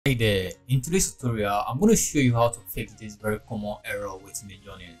Hi there, in today's tutorial I'm going to show you how to fix this very common error with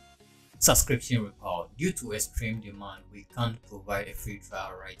Midjourney. Subscription required. Due to extreme demand, we can't provide a free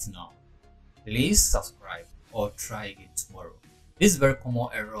trial right now. Please subscribe or try again tomorrow. This is very common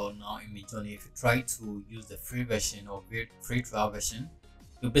error now in Midjourney. If you try to use the free version or free trial version,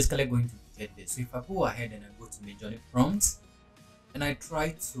 you're basically going to get this. So if I go ahead and I go to Midjourney prompt and I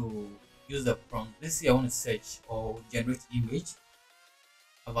try to use the prompt, let's say I want to search or generate image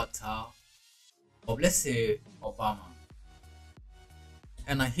avatar of, let's say, Obama,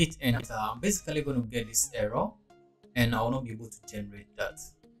 and I hit enter, I'm basically going to get this error and I will not be able to generate that.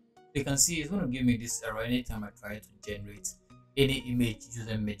 You can see it's going to give me this error anytime I try to generate any image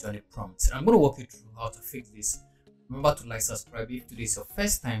using Midjourney prompts. I'm going to walk you through how to fix this. Remember to like, subscribe if today is your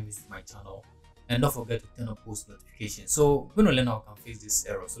first time visiting my channel, and don't forget to turn on post notifications. So we're going to learn how we can fix this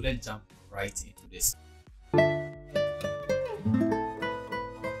error. So let's jump right into this.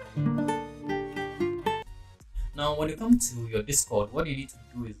 Now, when you come to your Discord, what you need to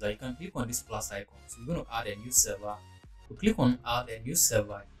do is that you can click on this plus icon. So you're going to add a new server. You click on add a new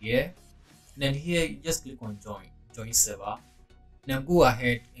server here. And then here you just click on join server. Then go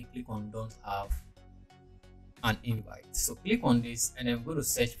ahead and click on don't have an invite. So click on this and then I'm going to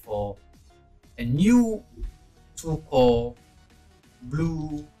search for a new tool called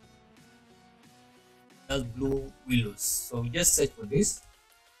Blue Willows. So just search for this.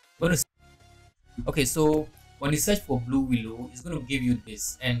 Okay, so when you search for Blue Willow, it's going to give you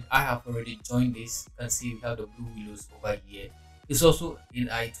this, and I have already joined this. You can see we have the Blue Willows over here. It's also in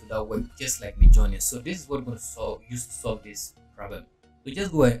AI to that web, just like Midjourney. So this is what we're going to use to solve this problem. So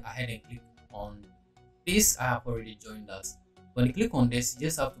just go ahead and click on this. I have already joined that. When you click on this, you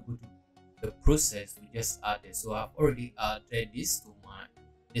just have to go to the process to just add it. So I've already added this to my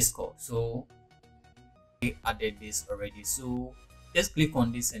Discord. So I added this already. So just click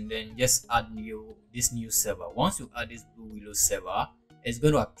on this and then just add this new server. Once you add this Blue Willow server, it's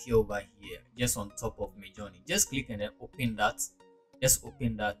going to appear over here just on top of Midjourney. Just click and then open that. Just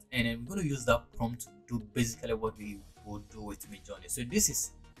open that, and then we're going to use that prompt to do basically what we would do with Midjourney. So this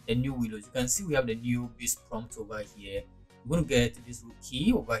is the new Willows. You can see we have the new base prompt over here. We're going to get this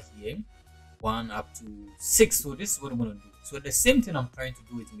key over here, 1 up to 6. So this is what we're going to do. So the same thing I'm trying to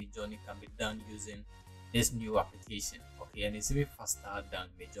do with Midjourney can be done using this new application. Okay, and it's even faster than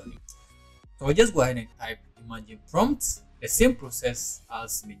Midjourney. So I'll just go ahead and type imagine prompt, the same process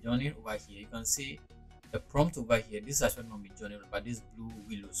as Midjourney over here. You can see the prompt over here. This is actually not Midjourney, but this Blue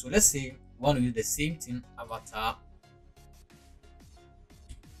Willow. So let's say we want to use the same thing, avatar.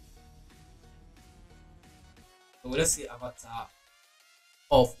 So let's say avatar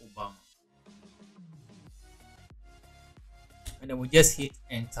of Obama, and then we just hit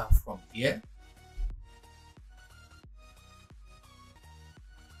enter from here.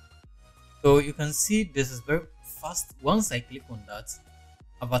 So you can see this is very fast. Once I click on that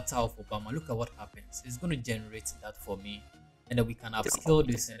avatar of Obama, look at what happens. It's going to generate that for me, and then we can upscale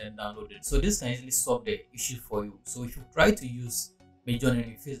this and then download it. So this can easily solve the issue for you. So if you try to use Midjourney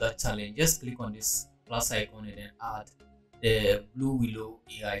and you face that challenge, just click on this plus icon and then add the Blue Willow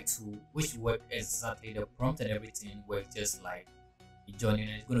AI tool, which works exactly the prompt and everything works just like Midjourney,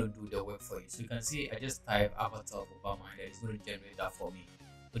 and it's going to do the work for you. So you can see I just type avatar of Obama and then it's going to generate that for me.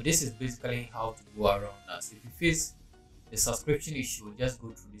 So this is basically how to go around that. So if you face the subscription issue, just go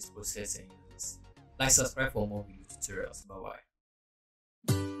through this process and use this. Like, subscribe for more video tutorials. Bye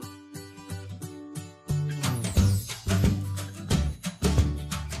bye.